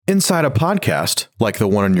Inside a podcast, like the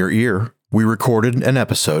one in your ear, we recorded an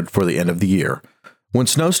episode for the end of the year. When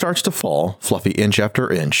snow starts to fall, fluffy inch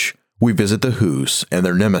after inch, we visit the Who's and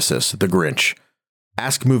their nemesis, the Grinch.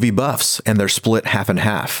 Ask movie buffs, and they're split half and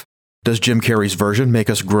half. Does Jim Carrey's version make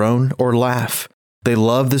us groan or laugh? They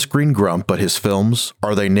love this green grump, but his films,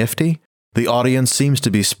 are they nifty? The audience seems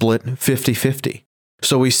to be split 50-50.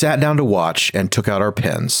 So we sat down to watch and took out our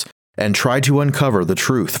pens and tried to uncover the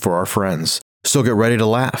truth for our friends. So get ready to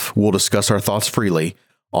laugh. We'll discuss our thoughts freely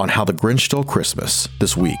on How the Grinch Stole Christmas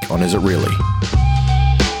this week on Is It Really?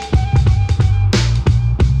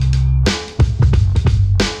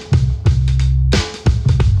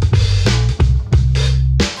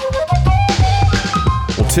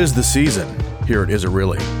 Well, 'tis the season here at Is It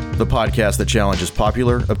Really? The podcast that challenges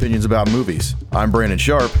popular opinions about movies. I'm Brandon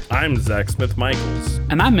Sharp. I'm Zach Smith-Michaels.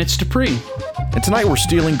 And I'm Mitch Dupree. And tonight we're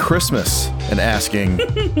stealing Christmas and asking,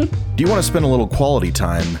 do you want to spend a little quality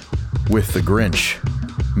time with the Grinch?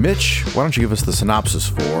 Mitch, why don't you give us the synopsis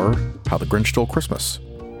for How the Grinch Stole Christmas?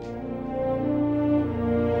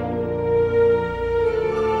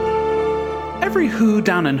 Every Who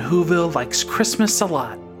down in Whoville likes Christmas a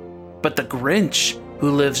lot. But the Grinch,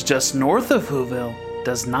 who lives just north of Whoville,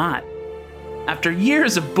 does not. After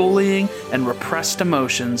years of bullying and repressed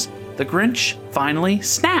emotions, the Grinch finally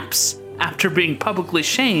snaps after being publicly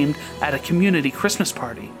shamed at a community Christmas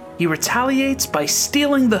party. He retaliates by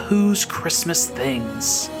stealing the Who's Christmas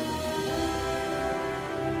things.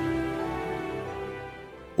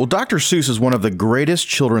 Well, Dr. Seuss is one of the greatest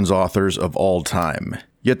children's authors of all time.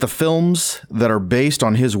 Yet the films that are based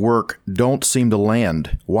on his work don't seem to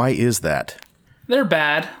land. Why is that? They're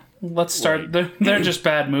bad. Let's start. They're just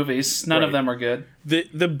bad movies. None of them are good.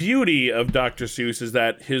 The beauty of Dr. Seuss is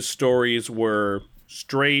that his stories were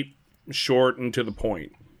straight, short, and to the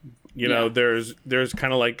point. You know, there's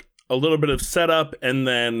kind of like a little bit of setup, and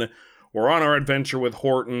then we're on our adventure with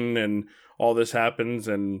Horton, and all this happens,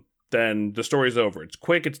 and then the story's over. It's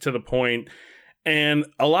quick, it's to the point. And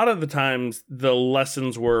a lot of the times, the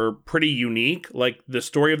lessons were pretty unique. Like the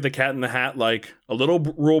story of the Cat in the Hat, like a little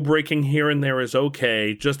rule breaking here and there is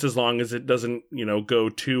okay, just as long as it doesn't, go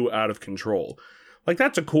too out of control. Like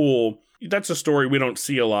that's a story we don't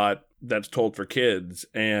see a lot that's told for kids.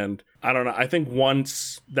 And I don't know, I think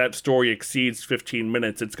once that story exceeds 15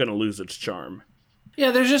 minutes, it's going to lose its charm.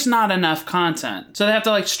 Yeah, there's just not enough content. So they have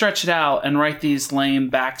to stretch it out and write these lame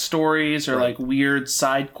backstories or weird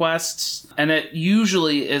side quests. And it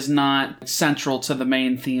usually is not central to the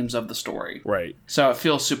main themes of the story. Right. So it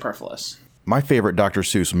feels superfluous. My favorite Dr.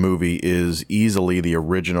 Seuss movie is easily the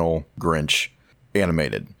original Grinch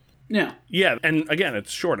animated. Yeah. Yeah, and again,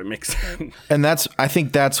 it's short. It makes sense. And I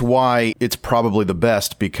think that's why it's probably the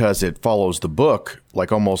best, because it follows the book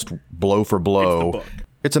like almost blow for blow. It's the book.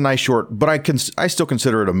 It's a nice short, but I still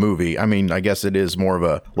consider it a movie. I mean, I guess it is more of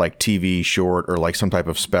a TV short or some type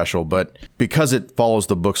of special, but because it follows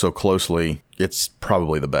the book so closely, it's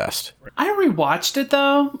probably the best. I rewatched it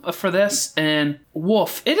though for this, and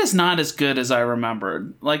woof, it is not as good as I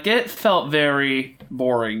remembered. It felt very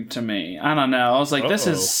boring to me. I don't know. I was like, This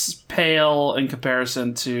is pale in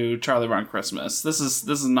comparison to Charlie Brown Christmas. This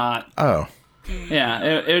is not. Oh. Yeah,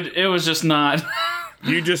 it was just not.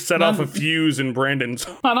 You just set off a fuse in Brandon's.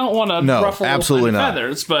 I don't want to ruffle absolutely any not.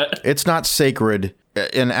 feathers, but It's not sacred.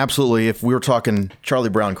 And absolutely, if we were talking Charlie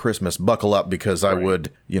Brown Christmas, buckle up, because I would,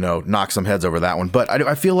 knock some heads over that one. But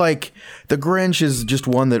I feel like The Grinch is just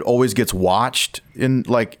one that always gets watched,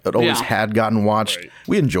 it always had gotten watched. Right.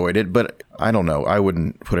 We enjoyed it, but I don't know. I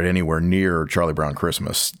wouldn't put it anywhere near Charlie Brown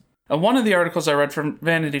Christmas. one of the articles I read from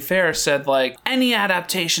Vanity Fair said, any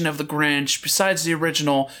adaptation of The Grinch besides the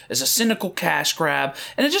original is a cynical cash grab,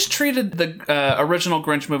 and it just treated the original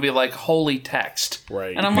Grinch movie like holy text.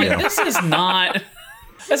 Right. And I'm like, this is not...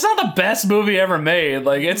 It's not the best movie ever made.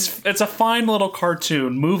 It's a fine little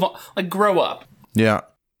cartoon. Move on. Grow up. Yeah.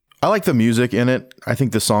 I like the music in it. I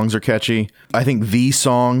think the songs are catchy. I think the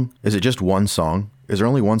song, is it just one song? Is there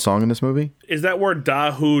only one song in this movie? Is that where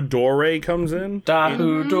Dahu Dore comes in?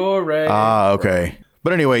 Dahu Dore. Ah, okay.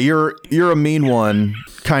 But anyway, you're a mean one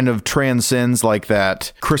kind of transcends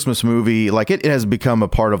that Christmas movie. It has become a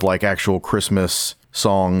part of actual Christmas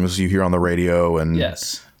songs you hear on the radio, and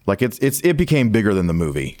yes. It became bigger than the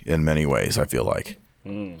movie in many ways, I feel like.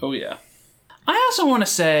 Oh, yeah. I also want to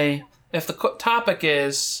say, if the topic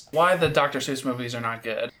is why the Dr. Seuss movies are not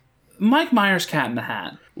good, Mike Myers' Cat in the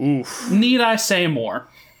Hat. Oof. Need I say more?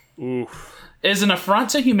 Oof. Is an affront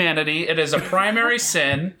to humanity. It is a primary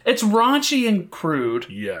sin. It's raunchy and crude.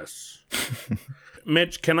 Yes.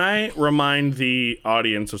 Mitch, can I remind the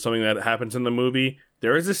audience of something that happens in the movie?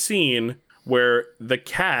 There is a scene where the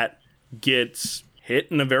cat gets hit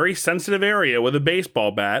in a very sensitive area with a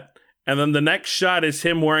baseball bat. And then the next shot is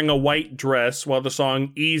him wearing a white dress while the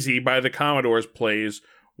song Easy by the Commodores plays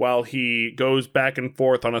while he goes back and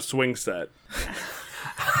forth on a swing set.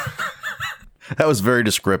 That was very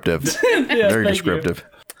descriptive. Very descriptive.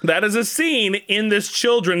 That is a scene in this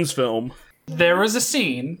children's film. There is a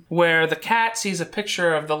scene where the cat sees a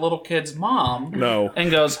picture of the little kid's mom. No. And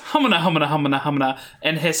goes, humana, humana, humana, humana.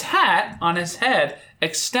 And his hat on his head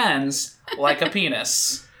extends like a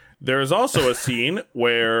penis. There's also a scene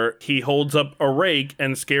where he holds up a rake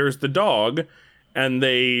and scares the dog, and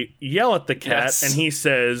they yell at the cat, and he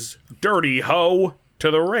says, "Dirty hoe,"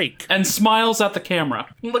 to the rake. And smiles at the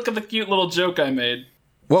camera. Look at the cute little joke I made.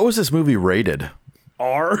 What was this movie rated?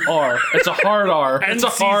 R. It's a hard R. It's a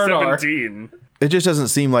hard R. NC-17. It just doesn't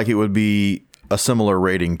seem like it would be a similar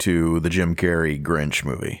rating to the Jim Carrey Grinch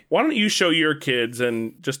movie. Why don't you show your kids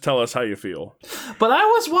and just tell us how you feel? But I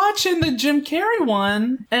was watching the Jim Carrey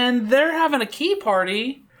one, and they're having a key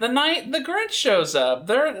party the night the Grinch shows up.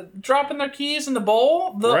 They're dropping their keys in the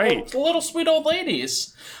bowl. The little sweet old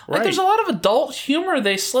ladies. Like, there's a lot of adult humor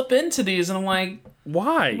they slip into these, and I'm like,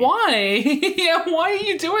 why? Why? Yeah, why are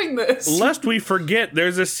you doing this? Lest we forget,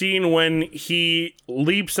 there's a scene when he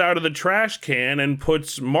leaps out of the trash can and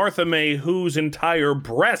puts Martha May Who's entire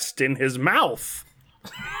breast in his mouth.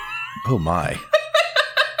 Oh my.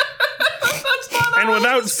 And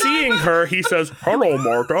without seeing her, he says, "Hello,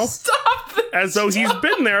 Martha." Stop this. As though he's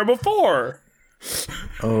been there before.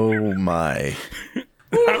 Oh my.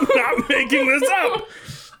 I'm not making this up.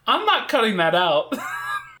 I'm not cutting that out.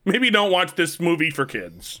 Maybe don't watch this movie for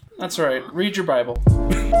kids. That's right. Read your Bible.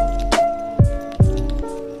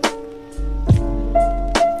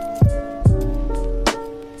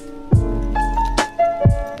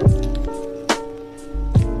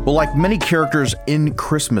 Well, like many characters in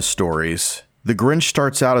Christmas stories, the Grinch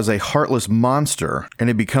starts out as a heartless monster, and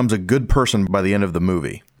he becomes a good person by the end of the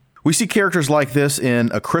movie. We see characters like this in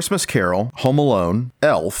A Christmas Carol, Home Alone,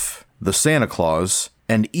 Elf, The Santa Claus,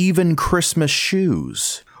 and even Christmas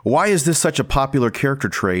Shoes. Why is this such a popular character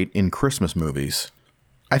trait in Christmas movies?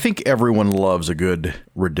 I think everyone loves a good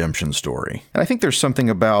redemption story. And I think there's something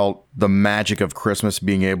about the magic of Christmas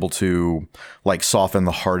being able to, like, soften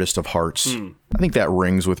the hardest of hearts. I think that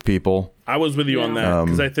rings with people. I was with you on that,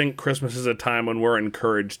 because I think Christmas is a time when we're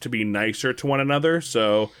encouraged to be nicer to one another.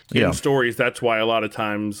 So in stories, that's why a lot of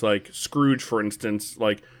times, like Scrooge, for instance,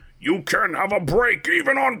 like, "You can have a break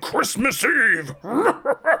even on Christmas Eve."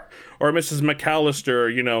 Or Mrs.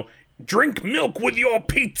 McAllister, you know, "Drink milk with your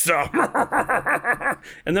pizza."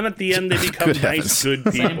 And then at the end, they become nice, good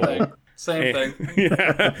people. Same thing.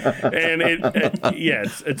 And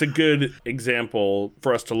it's a good example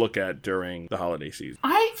for us to look at during the holiday season.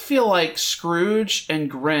 I feel like Scrooge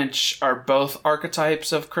and Grinch are both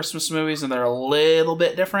archetypes of Christmas movies, and they're a little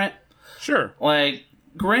bit different. Sure. Like,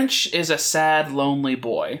 Grinch is a sad, lonely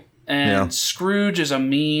boy. And Scrooge is a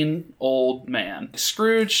mean old man.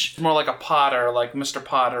 Scrooge is more like a Potter, like Mr.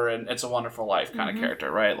 Potter in It's a Wonderful Life kind of character,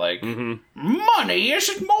 right? Like, money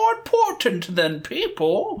isn't more important than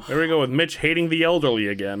people. There we go with Mitch hating the elderly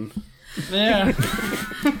again. Yeah.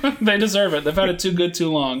 They deserve it. They've had it too good too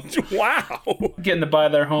long. Wow. Getting to buy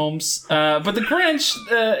their homes. But the Grinch,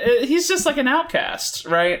 he's just like an outcast,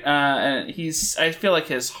 right? And I feel like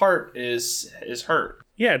his heart is hurt.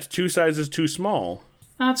 Yeah, it's 2 sizes too small.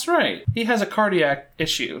 That's right. He has a cardiac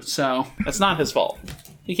issue, so it's not his fault.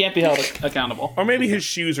 He can't be held accountable. Or maybe his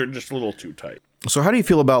shoes are just a little too tight. So how do you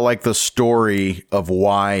feel about, like, the story of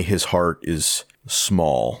why his heart is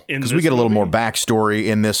small? Because we get a little more backstory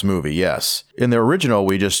in this movie, yes. In the original,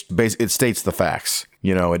 we just it states the facts.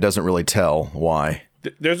 You know, it doesn't really tell why.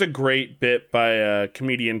 There's a great bit by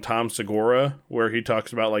comedian Tom Segura where he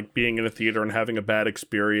talks about, like, being in a theater and having a bad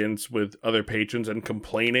experience with other patrons and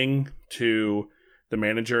complaining to the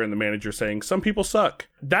manager, and the manager saying, "Some people suck."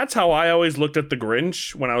 That's how I always looked at the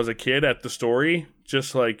Grinch when I was a kid at the story.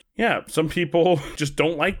 Just like, yeah, some people just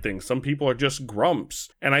don't like things. Some people are just grumps.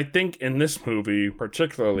 And I think in this movie,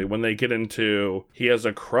 particularly when they get into he has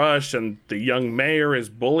a crush and the young mayor is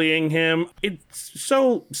bullying him, it's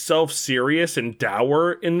so self-serious and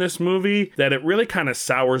dour in this movie that it really kind of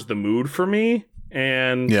sours the mood for me.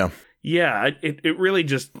 And yeah, it really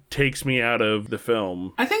just takes me out of the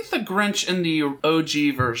film. I think the Grinch in the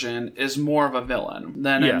OG version is more of a villain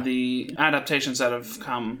than in the adaptations that have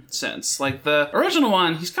come since. Like, the original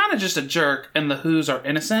one, he's kind of just a jerk, and the Who's are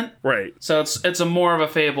innocent. Right. So it's a more of a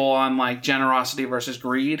fable on, like, generosity versus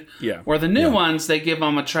greed. Yeah. Where the new ones, they give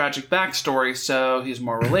him a tragic backstory, so he's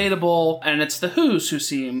more relatable, and it's the Who's who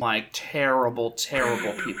seem like terrible,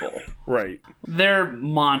 terrible people. Right. They're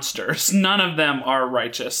monsters. None of them are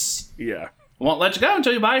righteous. Yeah. Won't let you go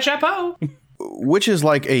until you buy a chapeau. Which is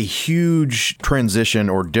like a huge transition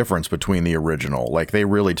or difference between the original. Like they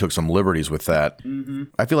really took some liberties with that. Mm-hmm.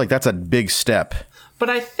 I feel like that's a big step. But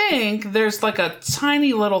I think there's like a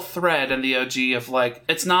tiny little thread in the OG of like,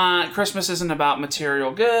 it's not, Christmas isn't about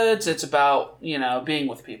material goods. It's about, being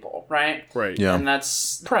with people, right? Right. Yeah. And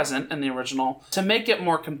that's present in the original. To make it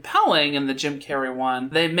more compelling in the Jim Carrey one,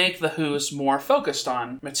 they make the Who's more focused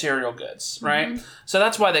on material goods, right? Mm-hmm. So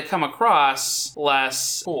that's why they come across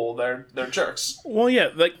less cool. They're jerks. Well, yeah,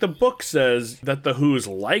 like the book says that the Who's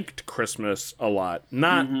liked Christmas a lot,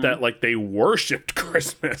 not that like they worshipped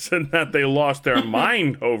Christmas and that they lost their mind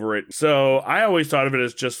over it. So I always thought of it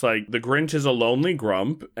as just like the Grinch is a lonely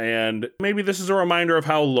grump, and maybe this is a reminder of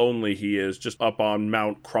how lonely he is just up on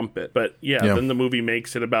Mount Crumpet. But yeah, then the movie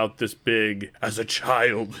makes it about this big, as a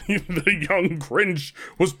child, the young Grinch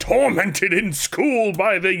was tormented in school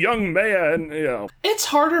by the young mayor, and It's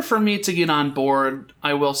harder for me to get on board,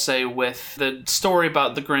 I will say, with the story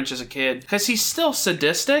about the Grinch as a kid, because he's still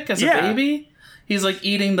sadistic as a baby. He's like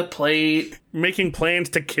eating the plate, making plans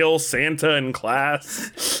to kill Santa in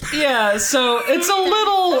class. Yeah, so it's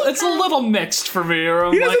a little mixed for me. Or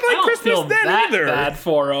I'm he doesn't like I don't Christmas feel then that either. Bad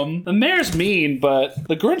for him. The mayor's mean, but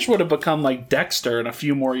the Grinch would have become like Dexter in a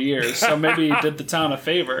few more years. So maybe he did the town a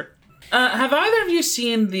favor. Have either of you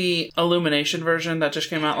seen the Illumination version that just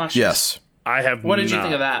came out last year? Yes. I have. What did you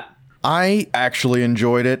think of that? I actually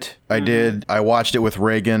enjoyed it. I did. I watched it with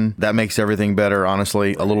Reagan. That makes everything better,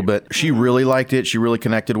 honestly, a little bit. She really liked it. She really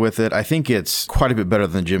connected with it. I think it's quite a bit better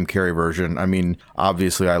than the Jim Carrey version. I mean,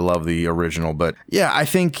 obviously, I love the original, but yeah, I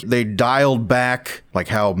think they dialed back like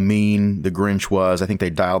how mean the Grinch was. I think they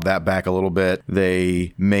dialed that back a little bit.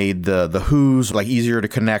 They made the Who's like easier to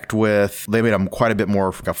connect with. They made them quite a bit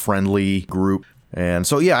more like a friendly group. And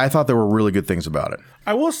so, yeah, I thought there were really good things about it.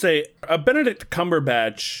 I will say, a Benedict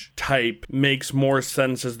Cumberbatch type makes more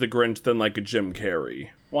sense as the Grinch than like a Jim Carrey.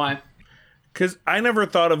 Why? Because I never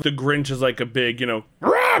thought of the Grinch as like a big, The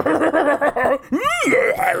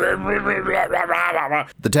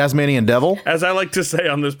Tasmanian Devil? As I like to say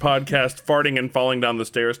on this podcast, farting and falling down the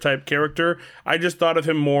stairs type character. I just thought of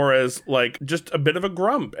him more as like just a bit of a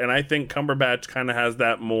grump. And I think Cumberbatch kind of has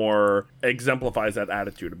that more, exemplifies that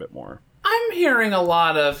attitude a bit more. I'm hearing a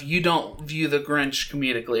lot of you don't view the Grinch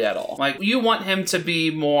comedically at all. Like, you want him to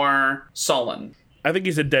be more sullen. I think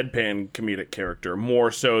he's a deadpan comedic character,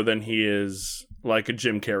 more so than he is like a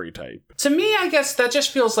Jim Carrey type. To me, I guess that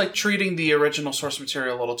just feels like treating the original source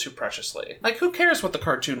material a little too preciously. Like, who cares what the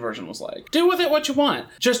cartoon version was like? Do with it what you want.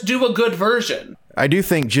 Just do a good version. I do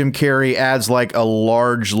think Jim Carrey adds like a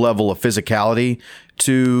large level of physicality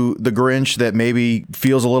to the Grinch that maybe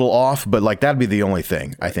feels a little off, but like that'd be the only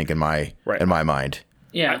thing I think in my mind.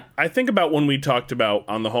 Yeah. I think about when we talked about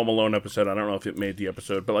on the Home Alone episode, I don't know if it made the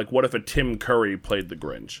episode, but like what if a Tim Curry played the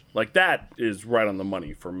Grinch? Like that is right on the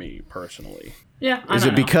money for me personally. Yeah. Is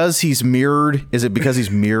it because he's mirrored? Is it because he's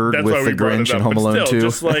mirrored with the Grinch in Home Alone 2?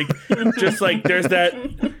 Just like there's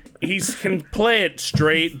that he can play it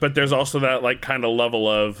straight, but there's also that like kind of level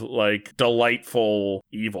of like delightful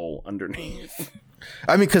evil underneath.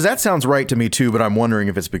 I mean, because that sounds right to me too, but I'm wondering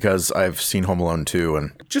if it's because I've seen Home Alone 2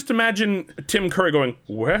 and just imagine Tim Curry going,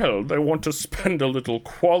 well, they want to spend a little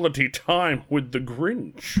quality time with the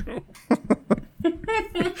Grinch.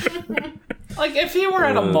 Like, if he were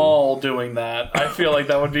at a mall doing that, I feel like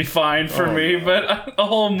that would be fine for me, but a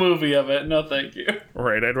whole movie of it, no thank you.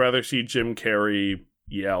 Right, I'd rather see Jim Carrey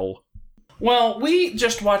yell. Well, we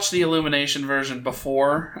just watched the Illumination version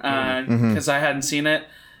before, because I hadn't seen it.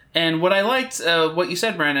 And what I liked, what you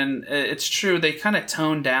said, Brandon, it's true. They kind of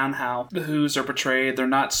toned down how the Who's are portrayed. They're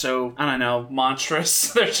not so, I don't know,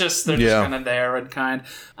 monstrous. They're just kind of there and kind.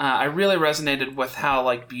 I really resonated with how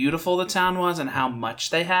like beautiful the town was and how much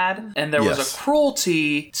they had. And there was a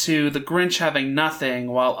cruelty to the Grinch having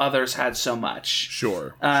nothing while others had so much.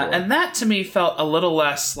 Sure. And that to me felt a little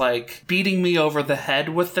less like beating me over the head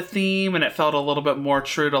with the theme. And it felt a little bit more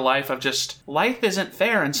true to life of just life isn't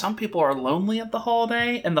fair. And some people are lonely at the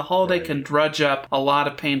holiday. And the holiday can drudge up a lot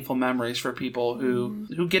of painful memories for people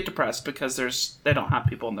who get depressed because they don't have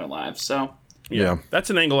people in their lives. So yeah, that's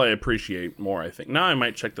an angle I appreciate more, I think. Now I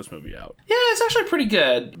might check this movie out. Yeah, it's actually pretty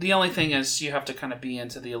good. The only thing is you have to kind of be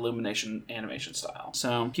into the Illumination animation style.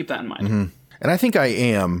 So keep that in mind. Mm-hmm. And I think I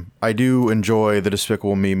am. I do enjoy the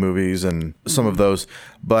Despicable Me movies and some of those.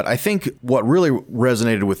 But I think what really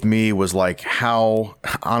resonated with me was like how,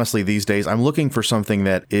 honestly, these days, I'm looking for something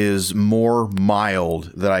that is more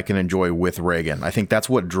mild that I can enjoy with Reagan. I think that's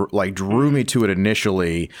what drew me to it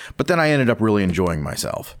initially. But then I ended up really enjoying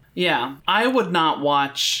myself. Yeah, I would not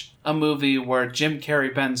watch a movie where Jim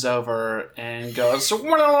Carrey bends over and goes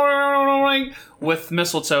with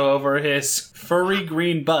mistletoe over his furry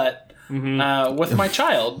green butt with my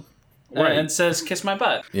child. Right. And says, "Kiss my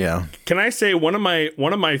butt." Yeah. Can I say one of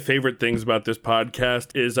my favorite things about this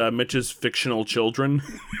podcast is Mitch's fictional children,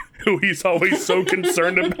 who he's always so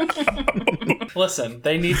concerned about. Listen,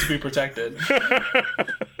 they need to be protected.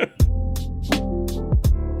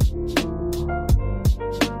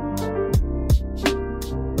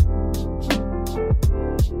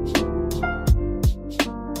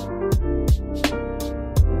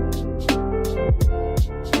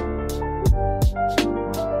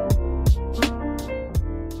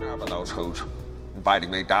 Who's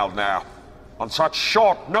inviting me down there on such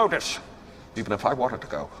short notice. Even if I wanted to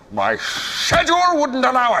go, my schedule wouldn't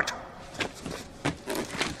allow it.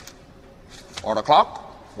 4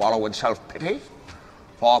 o'clock, wallow in self-pity.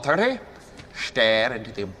 4:30, stare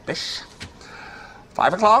into the abyss.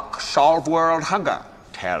 5 o'clock, solve world hunger.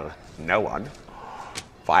 Tell no one.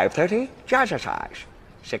 5:30, jazzercise.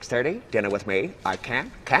 6:30, dinner with me. I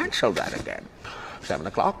can't cancel that again. 7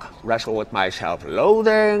 o'clock, wrestle with my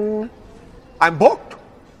self-loathing. I'm booked.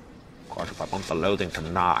 Of course, if I want the loathing to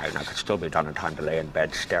 9, I could still be done in time to lay in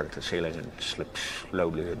bed, stare at the ceiling, and slip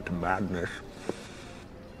slowly into madness.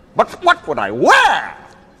 But what would I wear?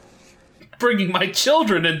 Bringing my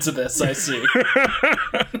children into this, I see.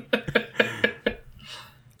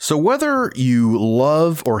 So whether you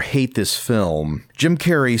love or hate this film, Jim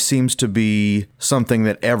Carrey seems to be something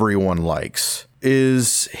that everyone likes.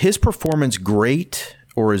 Is his performance great,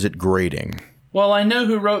 or is it grating? Well, I know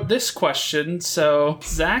who wrote this question, so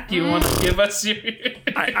Zach, you want to give us your...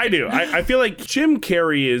 I do. I feel like Jim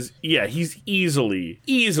Carrey is, he's easily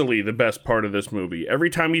the best part of this movie. Every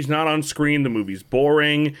time he's not on screen, the movie's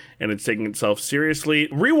boring, and it's taking itself seriously.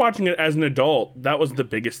 Rewatching it as an adult, that was the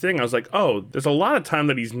biggest thing. I was like, oh, there's a lot of time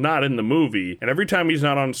that he's not in the movie, and every time he's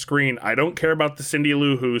not on screen, I don't care about the Cindy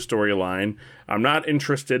Lou Who storyline. I'm not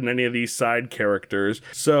interested in any of these side characters.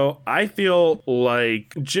 So I feel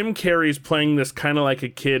like Jim Carrey's playing this kind of like a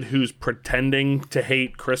kid who's pretending to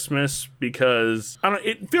hate Christmas because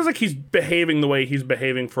it feels like he's behaving the way he's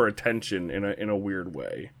behaving for attention in a weird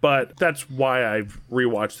way. But that's why I've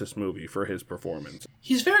rewatched this movie, for his performance.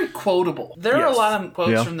 He's very quotable. There are a Yes. lot of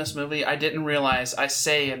quotes from this movie I didn't realize I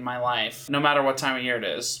say in my life, no matter what time of year it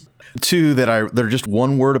is. Two that they're just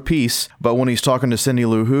one word apiece, but when he's talking to Cindy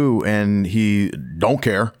Lou Who and he don't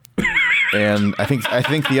care. And I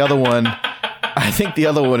think the other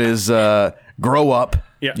one is grow up.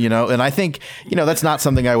 Yeah. And I think, that's not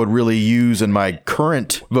something I would really use in my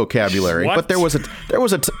current vocabulary. What? But there was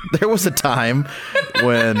a time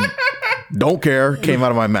when don't care came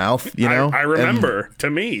out of my mouth, I remember,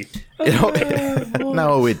 to me. No, it did not.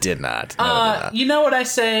 No, it did not. You know what I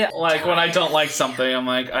say? Like, when I don't like something, I'm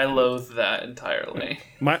like, I loathe that entirely.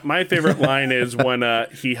 My favorite line is when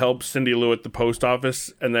he helps Cindy Lou at the post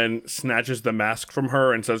office and then snatches the mask from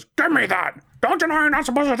her and says, "Give me that! Don't you know you're not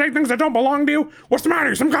supposed to take things that don't belong to you? What's the matter?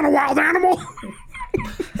 You some kind of wild animal?"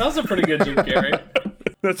 That was a pretty good Jim Carrey.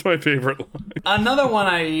 That's my favorite line. Another one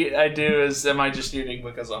I do is, am I just eating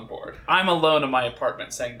because I'm bored? I'm alone in my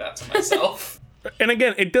apartment saying that to myself. And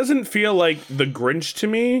again, it doesn't feel like The Grinch to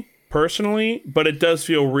me, personally, but it does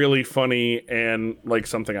feel really funny and like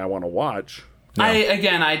something I want to watch. Yeah.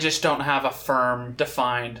 I just don't have a firm,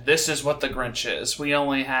 defined, this is what The Grinch is. We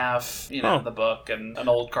only have, the book and an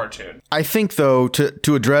old cartoon. I think, though,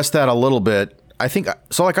 to address that a little bit, I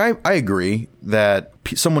agree that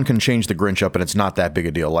someone can change the Grinch up and it's not that big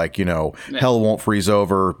a deal. Like, hell won't freeze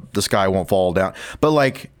over, the sky won't fall down. But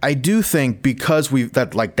like, I do think because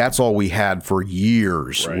that's all we had for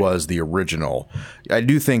years was the original. I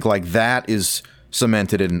do think like that is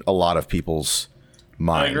cemented in a lot of people's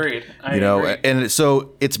mind. Agreed. And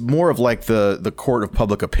so it's more of like the court of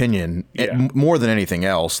public opinion more than anything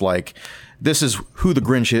else. Like, this is who the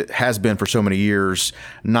Grinch has been for so many years,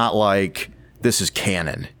 not like this is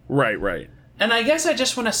canon. Right. And I guess I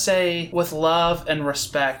just want to say, with love and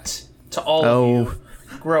respect to all of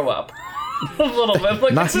you, grow up. A little bit.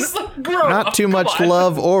 Like, grow up. Not too much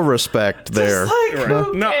love or respect there.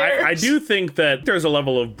 Who No, cares? I do think that there's a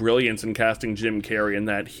level of brilliance in casting Jim Carrey in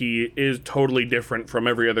that he is totally different from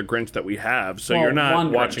every other Grinch that we have. So Well, you're not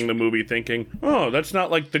one watching Grinch. the movie thinking, oh, that's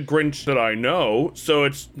not like the Grinch that I know. So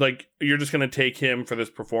it's like, you're just going to take him for this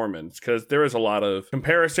performance because there is a lot of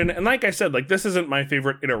comparison. And like I said, like, this isn't my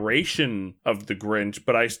favorite iteration of the Grinch,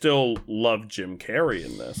 but I still love Jim Carrey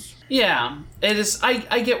in this. Yeah, it is.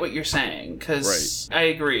 I get what you're saying, because I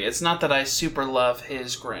agree. It's not that I super love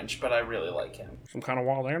his Grinch, but I really like him. Some kind of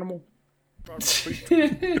wild animal?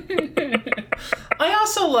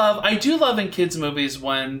 I do love in kids movies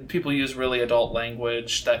when people use really adult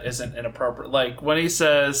language that isn't inappropriate. Like when he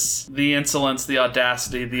says the insolence, the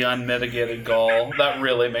audacity, the unmitigated gall, that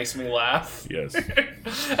really makes me laugh. Yes.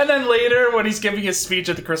 And then later when he's giving his speech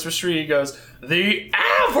at the Christmas tree, he goes, the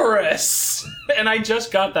avarice! And I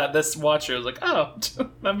just got that this watcher. I was like, oh,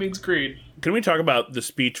 that means Creed. Can we talk about the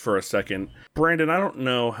speech for a second? Brandon, I don't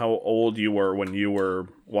know how old you were when you were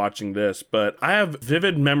watching this, but I have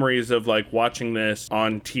vivid memories of like watching this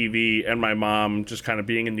on TV and my mom just kind of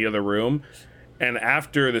being in the other room. And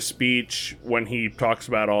after the speech, when he talks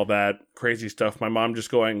about all that crazy stuff, my mom just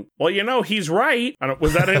going, well, you know, he's right.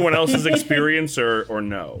 Was that anyone else's experience or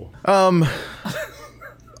no?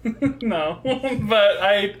 No, but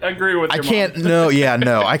I agree with your mom.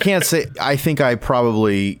 I can't say. I think I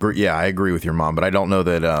probably, I agree with your mom, but I don't know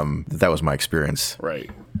that that was my experience. Right.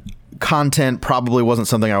 Content probably wasn't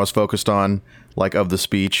something I was focused on, like, of the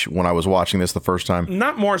speech when I was watching this the first time.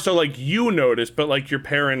 Not more so like you noticed, but like your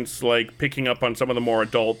parents like picking up on some of the more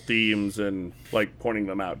adult themes and like pointing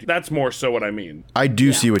them out. That's more so what I mean. I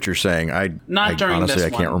do see what you're saying. Not during honestly, this I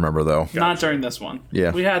can't one. remember though. Not during this one.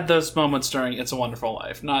 Yeah. We had those moments during It's a Wonderful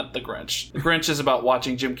Life, not The Grinch. The Grinch is about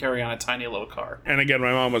watching Jim Carrey on a tiny little car. And again,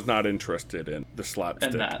 my mom was not interested in the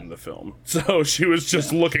slapstick And that. in the film. So she was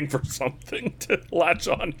just looking for something to latch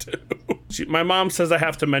on to. My mom says I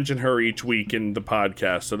have to mention her each week in the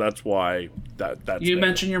podcast, so that's why that's You there.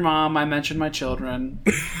 mention your mom, I mention my children.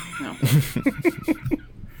 No.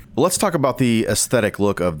 Let's talk about the aesthetic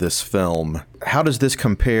look of this film. How does this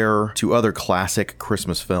compare to other classic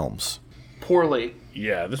Christmas films? Poorly.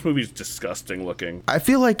 Yeah, this movie's disgusting looking. I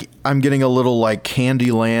feel like I'm getting a little like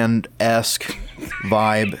Candyland-esque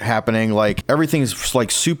vibe happening. Like everything's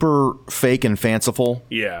like super fake and fanciful.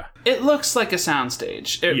 Yeah. It looks like a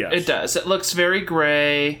soundstage. Yes. It does. It looks very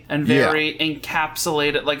gray and very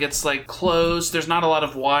encapsulated. Like it's like closed. There's not a lot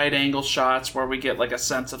of wide angle shots where we get like a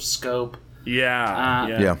sense of scope. Yeah.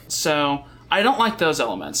 Yeah. So I don't like those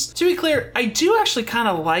elements. To be clear, I do actually kind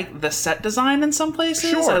of like the set design in some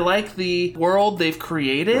places. Sure. I like the world they've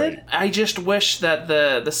created. Right. I just wish that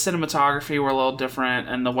the cinematography were a little different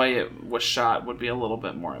and the way it was shot would be a little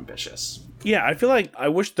bit more ambitious. Yeah, I feel like I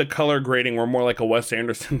wish the color grading were more like a Wes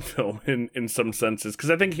Anderson film in some senses, because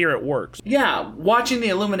I think here it works. Yeah, watching the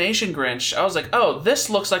Illumination Grinch, I was like, oh, this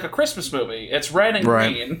looks like a Christmas movie. It's red and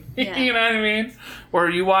green. Yeah. You know what I mean? Or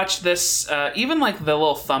you watch this, even like the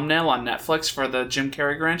little thumbnail on Netflix for the Jim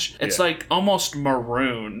Carrey Grinch, it's like almost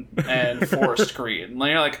maroon and forest green. Like,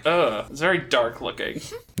 you're like, ugh, it's very dark looking.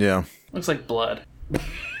 Yeah. Looks like blood.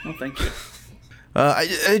 Oh, thank you.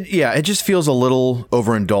 It just feels a little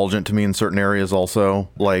overindulgent to me in certain areas also.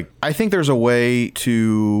 Like, I think there's a way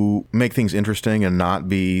to make things interesting and not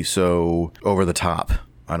be so over the top.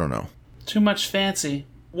 I don't know. Too much fancy.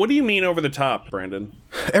 What do you mean over the top, Brandon?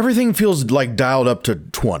 Everything feels like dialed up to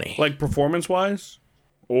 20. Like performance-wise?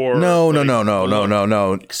 Or No.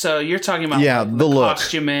 So you're talking about like, the look.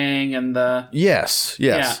 costuming and the... Yes.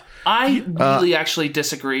 Yeah. I really actually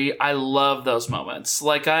disagree. I love those moments.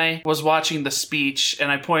 Like, I was watching the speech,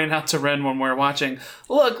 and I pointed out to Ren when we were watching,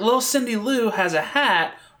 look, little Cindy Lou has a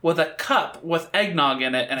hat with a cup with eggnog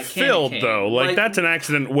in it and a candy filled, cane. though. Like, that's an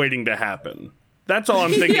accident waiting to happen. That's all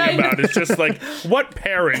I'm thinking about. It's just like, what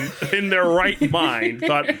parent in their right mind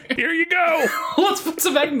thought, here you go. Let's put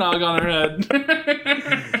some eggnog on her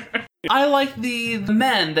head. I like the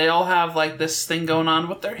men. They all have like this thing going on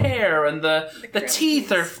with their hair, and the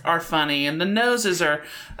teeth are funny, and the noses are.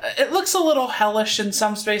 It looks a little hellish in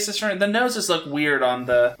some spaces. The noses look weird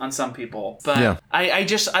on some people, but Yeah. I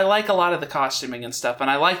like a lot of the costuming and stuff, and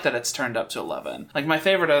I like that it's turned up to 11. Like my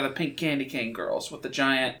favorite are the pink candy cane girls with the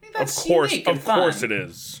giant. That's Of course fun. it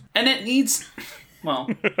is. And it needs. Well,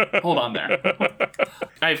 hold on there.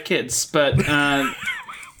 I have kids, but I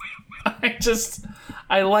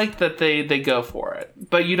like that they go for it.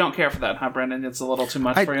 But you don't care for that, huh, Brendan? It's a little too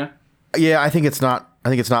much for you? Yeah, I think it's not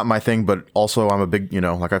my thing, but also I'm a big,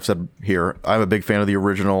 like I've said here, I'm a big fan of the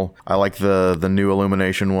original. I like the new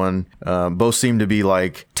Illumination one. Both seem to be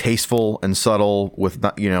like tasteful and subtle with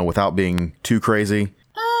not, without being too crazy.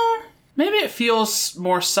 Maybe it feels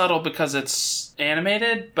more subtle because it's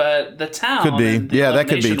animated, but the town Could be. and the Yeah, that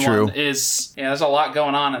could be Illumination true. one is there's a lot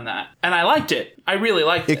going on in that. And I liked it. I really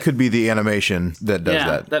liked it. It could be the animation that does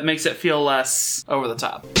that. That makes it feel less over the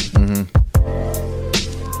top.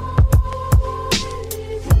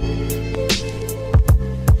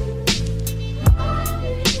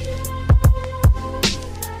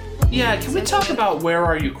 Yeah, can we we talk about Where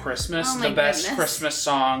Are You Christmas? Oh my The best goodness. Christmas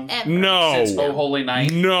song No. since Oh Holy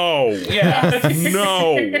Night. No. Yeah.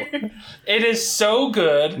 No. It is so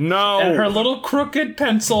good. No. And her little crooked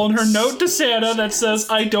pencil and her note to Santa that says,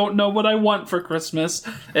 I don't know what I want for Christmas.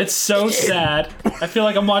 It's so sad. I feel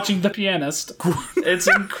like I'm watching The Pianist. It's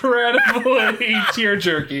incredibly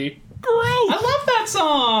tear-jerky. Gross. I love that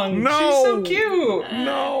song. No. She's so cute.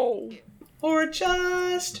 No. Or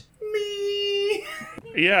just me.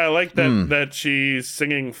 Yeah, I like that she's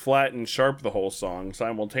singing flat and sharp the whole song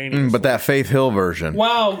simultaneously. But that Faith Hill version.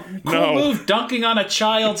 Wow, cool No. move dunking on a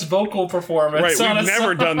child's vocal performance. Right, on we've a never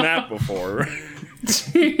song. done that before.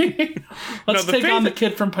 Let's the take Faith- on the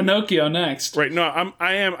kid from Pinocchio next. Right, no,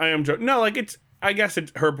 I am joking. No, like I guess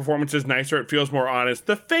her performance is nicer. It feels more honest.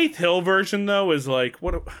 The Faith Hill version, though, is like,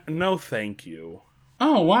 no, thank you.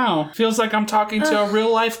 Oh, wow. Feels like I'm talking to a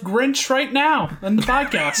real life Grinch right now in the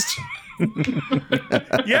podcast.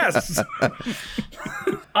 Yes.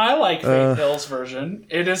 I like Faith Hill's version.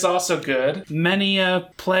 It is also good. Many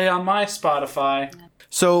play on my Spotify.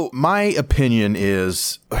 So my opinion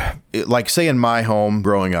is, like, say in my home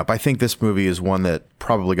growing up, I think this movie is one that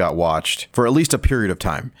probably got watched for at least a period of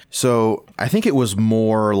time. So I think it was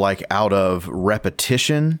more like out of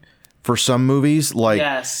repetition for some movies. Like,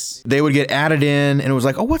 Yes. they would get added in and it was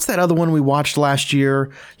like, oh, what's that other one we watched last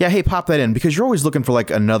year? Yeah, hey, pop that in, because you're always looking for like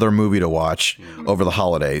another movie to watch over the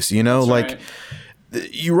holidays, you know? That's like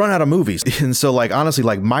right. you run out of movies. And so, like, honestly,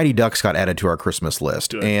 like Mighty Ducks got added to our Christmas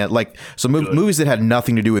list. And like, so movies that had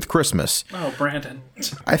nothing to do with Christmas. Oh, Brandon.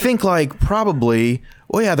 I think like probably,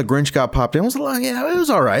 oh yeah, the Grinch got popped in. It was like, yeah, it was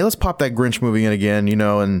all right. Let's pop that Grinch movie in again, you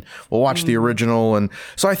know, and we'll watch the original. And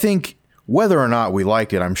so I think whether or not we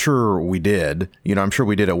liked it, I'm sure we did. You know, I'm sure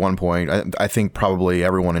we did at one point. I think probably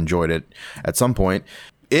everyone enjoyed it at some point.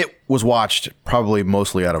 It was watched probably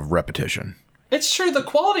mostly out of repetition. It's true, the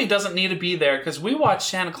quality doesn't need to be there because we watch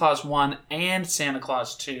Santa Claus 1 and Santa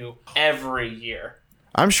Claus 2 every year.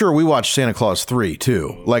 I'm sure we watched Santa Claus 3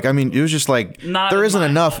 too. Like, I mean, it was just like, Not there in isn't my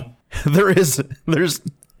enough. home.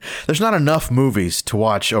 There's not enough movies to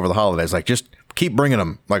watch over the holidays. Like, just keep bringing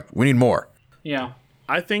them. Like, we need more. Yeah.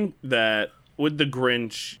 I think that with the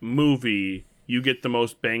Grinch movie, you get the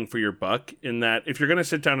most bang for your buck in that if you're going to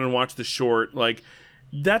sit down and watch the short, like,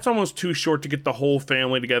 that's almost too short to get the whole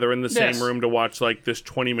family together in the Yes. same room to watch, like, this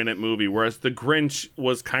 20-minute movie. Whereas the Grinch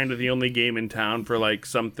was kind of the only game in town for, like,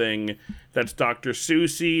 something that's Dr.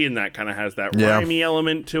 Seuss-y, and that kind of has that Yeah. rhymey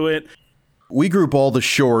element to it. We group all the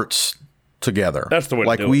shorts together. That's the way to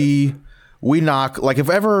like do we knock, like, if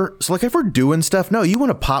we're doing stuff, no, you want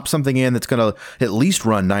to pop something in that's going to at least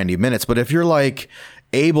run 90 minutes. But if you're like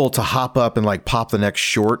able to hop up and like pop the next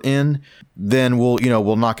short in, then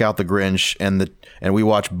we'll knock out the Grinch and we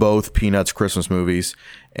watch both Peanuts Christmas movies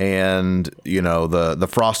and, you know, the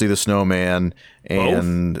Frosty the Snowman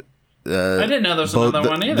and I didn't know there was another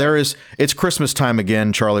one either. it's Christmas time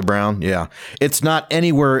again, Charlie Brown. Yeah. It's not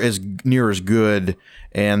anywhere as near as good,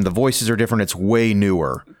 and the voices are different. It's way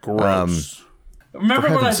newer. Gross. Remember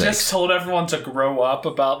when I heaven's just sakes. told everyone to grow up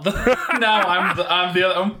about the... Now I'm the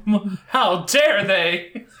other... How dare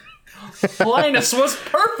they? Linus was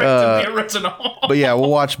perfect in the original. But yeah, we'll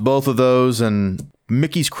watch both of those, and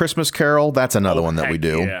Mickey's Christmas Carol, that's another one that we Heck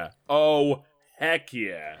do. Yeah. Oh, heck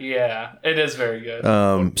yeah. Yeah, it is very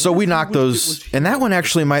good. So we knock those, and that one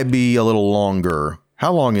actually might be a little longer.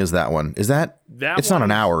 How long is that one? Is that it's not an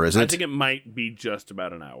one, hour, is I it? think it might be just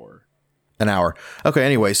about an hour. An hour. Okay,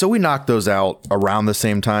 anyway, so we knock those out around the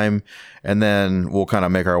same time, and then we'll kind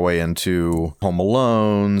of make our way into Home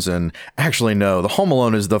Alones. And actually, no, the Home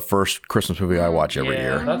Alone is the first Christmas movie I watch every yeah,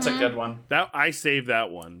 year. that's a good one. That I saved that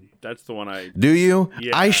one. That's the one I Do you?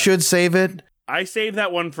 Yeah. I should save it. I saved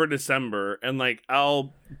that one for December, and like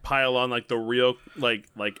I'll pile on like the real like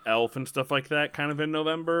Elf and stuff like that kind of in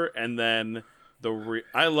November, and then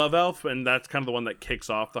I love Elf, and that's kind of the one that kicks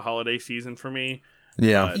off the holiday season for me.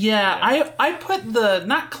 Yeah. Yeah, I put the,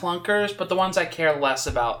 not clunkers, but the ones I care less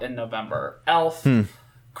about in November. Elf,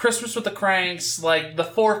 Christmas with the Cranks, like the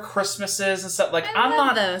Four Christmases and stuff. Like, I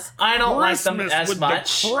love those. I don't like them Christmas as with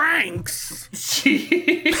much. the Cranks.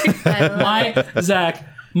 Zach,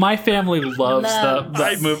 my family loves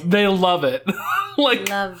they love it. like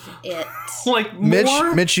Love it. like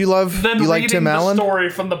more Mitch, you than like reading Tim the Allen? story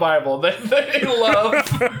from the Bible. They love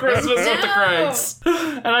Christmas with the No. Cranks,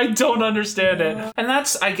 and I don't understand it. And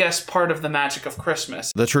that's, I guess, part of the magic of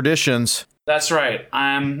Christmas. The traditions. That's right.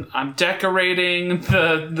 I'm decorating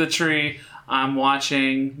the tree. I'm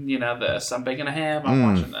watching, this. I'm baking a ham. I'm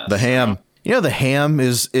watching this. The Ham. You know, the Ham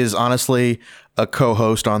is honestly a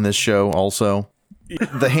co-host on this show also.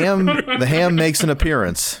 The Ham makes an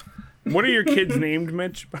appearance. What are your kids named,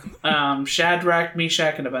 Mitch? Shadrach,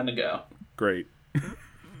 Meshach, and Abednego. Great.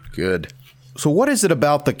 Good. So what is it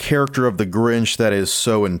about the character of the Grinch that is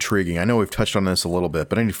so intriguing? I know we've touched on this a little bit,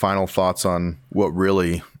 but any final thoughts on what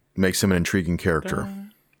really makes him an intriguing character?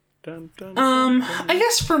 I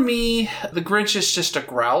guess for me, the Grinch is just a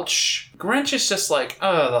grouch. Grinch is just like,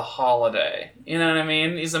 oh, the holiday. You know what I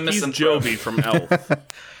mean? He's a misanthrope. He's Joby from Elf.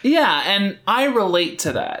 Yeah, and I relate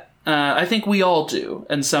to that. I think we all do.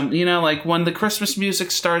 And some, like when the Christmas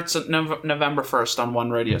music starts at November 1st on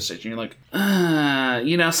one radio station, you're like,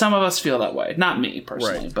 some of us feel that way. Not me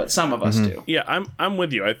personally, Right. but some of us do. Yeah, I'm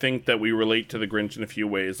with you. I think that we relate to the Grinch in a few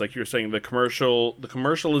ways. Like you're saying, the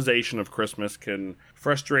commercialization of Christmas can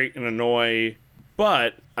frustrate and annoy,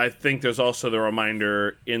 but I think there's also the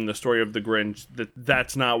reminder in the story of the Grinch that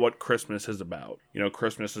that's not what Christmas is about.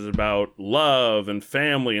 Christmas is about love and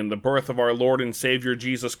family and the birth of our Lord and Savior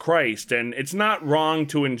Jesus Christ. And it's not wrong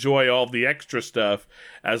to enjoy all the extra stuff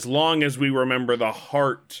as long as we remember the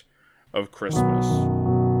heart of Christmas.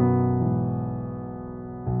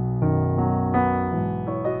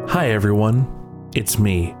 Hi everyone, it's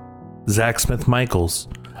me, Zach Smith-Michaels,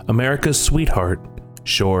 America's sweetheart.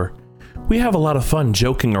 Sure, we have a lot of fun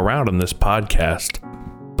joking around on this podcast,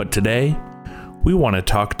 but today we want to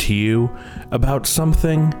talk to you about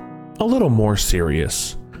something a little more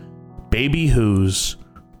serious. Baby Who's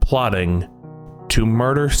plotting to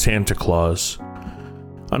murder Santa Claus.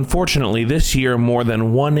 Unfortunately, this year more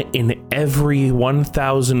than 1 in every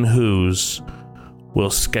 1,000 Who's will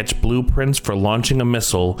sketch blueprints for launching a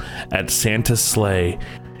missile at Santa's sleigh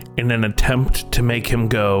in an attempt to make him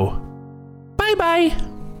go, bye-bye.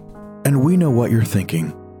 And we know what you're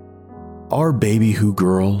thinking. Our baby Who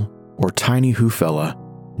girl or tiny Who fella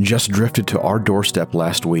just drifted to our doorstep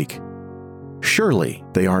last week. Surely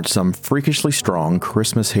they aren't some freakishly strong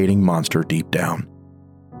Christmas-hating monster deep down.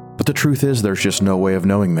 But the truth is there's just no way of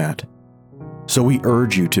knowing that. So we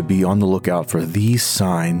urge you to be on the lookout for these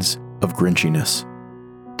signs of Grinchiness.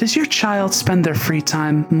 Does your child spend their free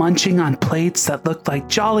time munching on plates that look like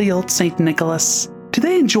jolly old St. Nicholas? Do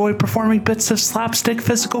they enjoy performing bits of slapstick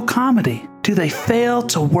physical comedy? Do they fail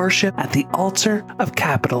to worship at the altar of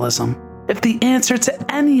capitalism? If the answer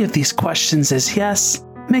to any of these questions is yes,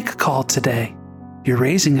 make a call today. You're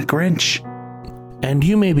raising a Grinch. And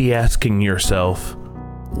you may be asking yourself,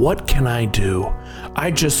 what can I do?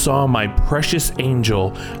 I just saw my precious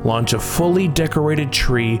angel launch a fully decorated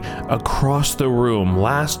tree across the room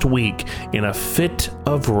last week in a fit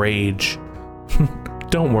of rage.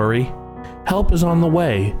 Don't worry. Help is on the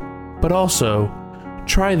way, but also,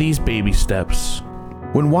 try these baby steps.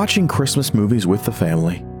 When watching Christmas movies with the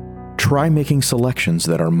family, try making selections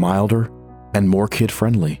that are milder and more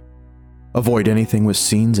kid-friendly. Avoid anything with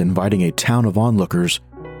scenes inviting a town of onlookers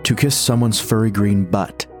to kiss someone's furry green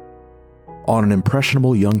butt. On an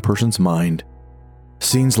impressionable young person's mind,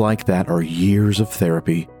 scenes like that are years of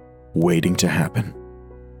therapy waiting to happen.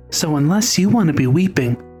 So unless you want to be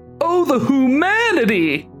weeping, oh, the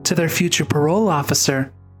humanity, to their future parole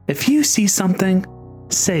officer, if you see something,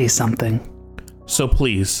 say something. So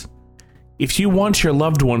please, if you want your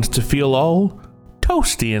loved ones to feel all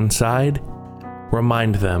toasty inside,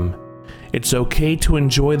 remind them it's okay to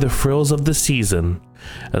enjoy the frills of the season,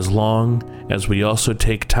 as long as we also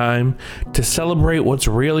take time to celebrate what's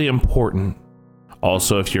really important.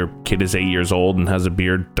 Also, if your kid is 8 years old and has a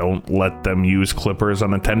beard, don't let them use clippers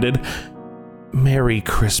unattended. Merry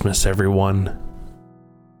Christmas, everyone.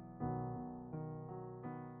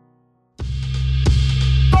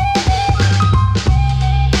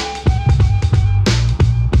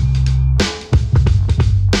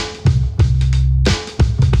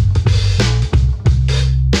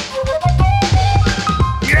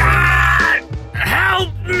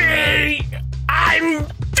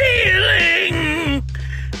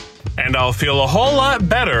 And I'll feel a whole lot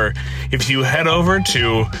better if you head over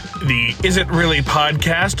to the Is It Really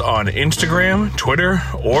podcast on Instagram, Twitter,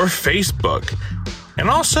 or Facebook. And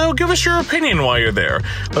also, give us your opinion while you're there.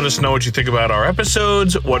 Let us know what you think about our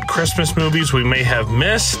episodes, what Christmas movies we may have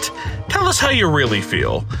missed. Tell us how you really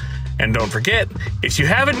feel. And don't forget, if you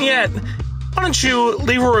haven't yet, why don't you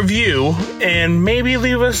leave a review and maybe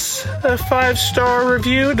leave us a 5-star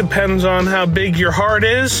review, depends on how big your heart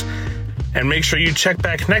is. And make sure you check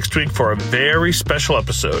back next week for a very special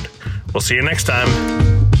episode. We'll see you next time.